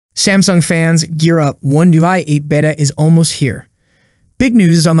Samsung fans, gear up, One UI 8 beta is almost here. Big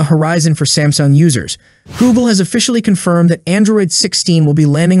news is on the horizon for Samsung users. Google has officially confirmed that Android 16 will be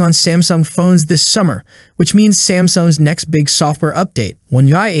landing on Samsung phones this summer, which means Samsung's next big software update, One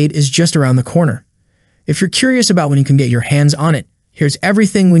UI 8, is just around the corner. If you're curious about when you can get your hands on it, here's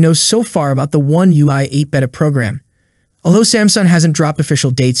everything we know so far about the One UI 8 beta program. Although Samsung hasn't dropped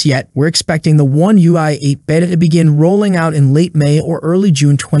official dates yet, we're expecting the One UI 8 beta to begin rolling out in late May or early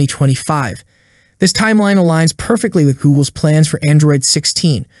June 2025. This timeline aligns perfectly with Google's plans for Android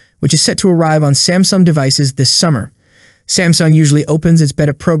 16, which is set to arrive on Samsung devices this summer. Samsung usually opens its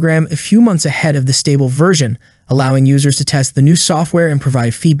beta program a few months ahead of the stable version, allowing users to test the new software and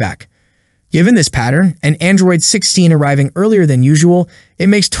provide feedback. Given this pattern, and Android 16 arriving earlier than usual, it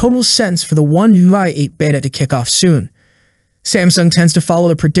makes total sense for the One UI 8 beta to kick off soon. Samsung tends to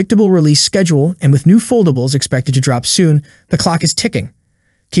follow a predictable release schedule, and with new foldables expected to drop soon, the clock is ticking.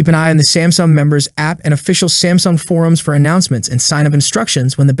 Keep an eye on the Samsung Members app and official Samsung forums for announcements and sign-up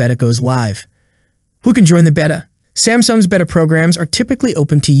instructions when the beta goes live. Who can join the beta? Samsung's beta programs are typically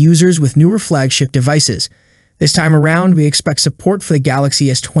open to users with newer flagship devices. This time around, we expect support for the Galaxy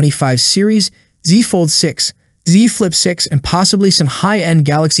S25 series, Z Fold 6, Z Flip 6, and possibly some high-end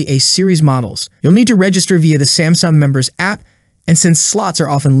Galaxy A series models. You'll need to register via the Samsung Members app, and since slots are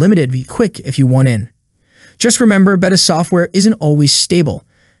often limited, be quick if you want in. Just remember, beta software isn't always stable.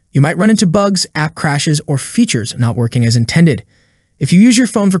 You might run into bugs, app crashes, or features not working as intended. If you use your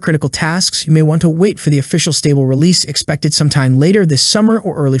phone for critical tasks, you may want to wait for the official stable release expected sometime later this summer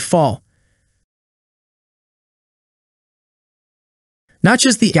or early fall. Not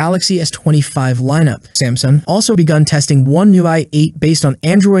just the Galaxy S25 lineup, Samsung also begun testing One UI 8 based on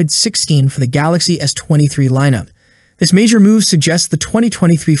Android 16 for the Galaxy S23 lineup. This major move suggests the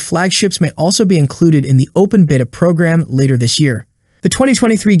 2023 flagships may also be included in the open beta program later this year. The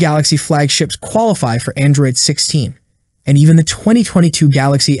 2023 Galaxy flagships qualify for Android 16, and even the 2022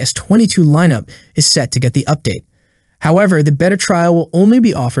 Galaxy S22 lineup is set to get the update. However, the beta trial will only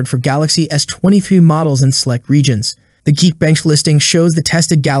be offered for Galaxy S23 models in select regions. The Geekbench listing shows the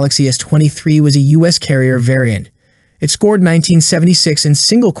tested Galaxy S23 was a US carrier variant. It scored 1976 in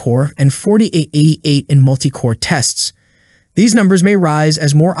single-core and 4888 in multi-core tests. These numbers may rise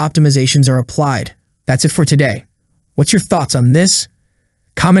as more optimizations are applied. That's it for today. What's your thoughts on this?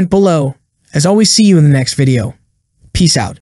 Comment below. As always, see you in the next video. Peace out.